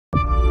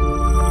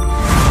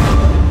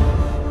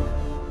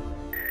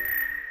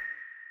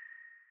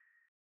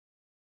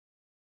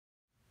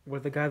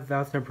With the guys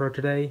that's Pro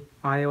today,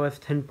 iOS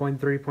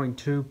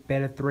 10.3.2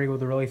 Beta 3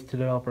 was released to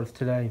developers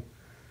today.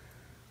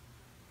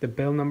 The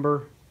build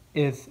number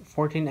is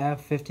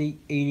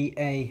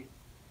 14F5080A.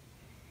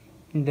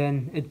 And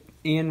then,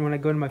 when I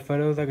go to my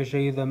photos, I can show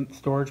you the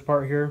storage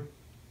part here.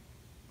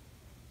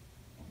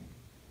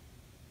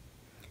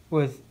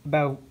 With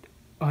about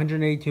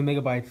 182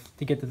 megabytes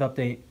to get this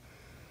update.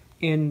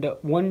 And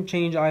one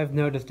change I've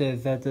noticed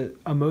is that the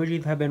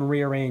emojis have been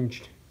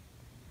rearranged.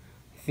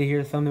 See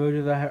here, some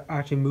emojis that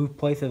actually move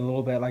places a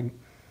little bit, like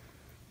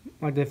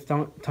this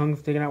tongue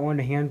sticking out one,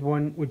 the hands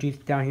one, which is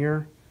down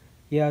here.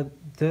 Yeah,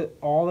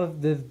 all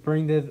of this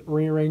brings this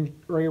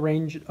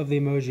rearrange of the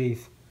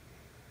emojis.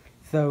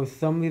 So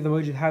some of these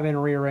emojis have been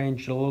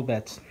rearranged a little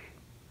bit.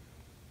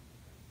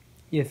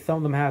 Yes, some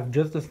of them have.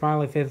 Just the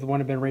smiley face is the one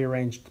have been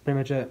rearranged. That's pretty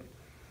much it.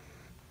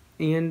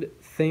 And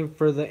same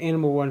for the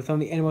animal one. Some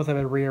of the animals have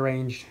been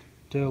rearranged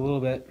to a little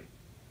bit.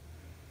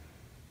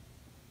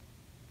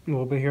 A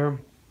little bit here.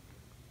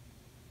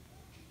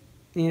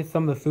 And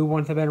some of the food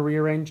ones have been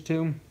rearranged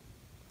too.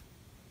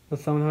 But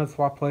some of them have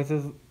swapped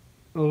places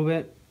a little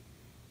bit.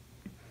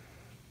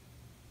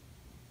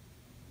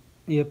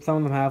 Yep, some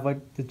of them have,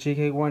 like the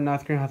cheesecake one,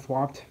 ice cream has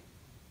swapped.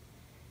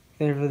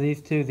 Same for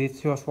these two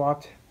are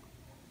swapped.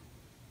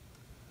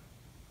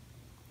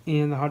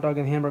 And the hot dog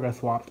and the hamburger are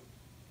swapped.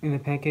 And the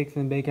pancakes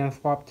and bacon are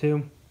swapped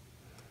too.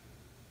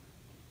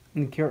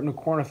 And the carrot and the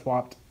corn are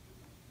swapped.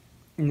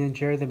 And then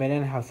cherries and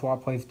banana have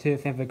swapped places too.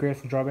 Same for the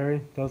grapes and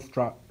strawberry, those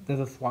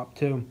are swapped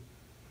too.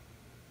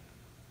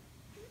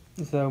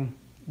 So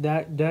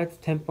that's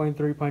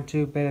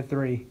 10.3.2 beta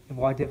 3. If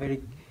you liked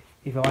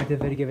the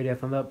video, give it a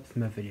thumbs up. See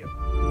my video.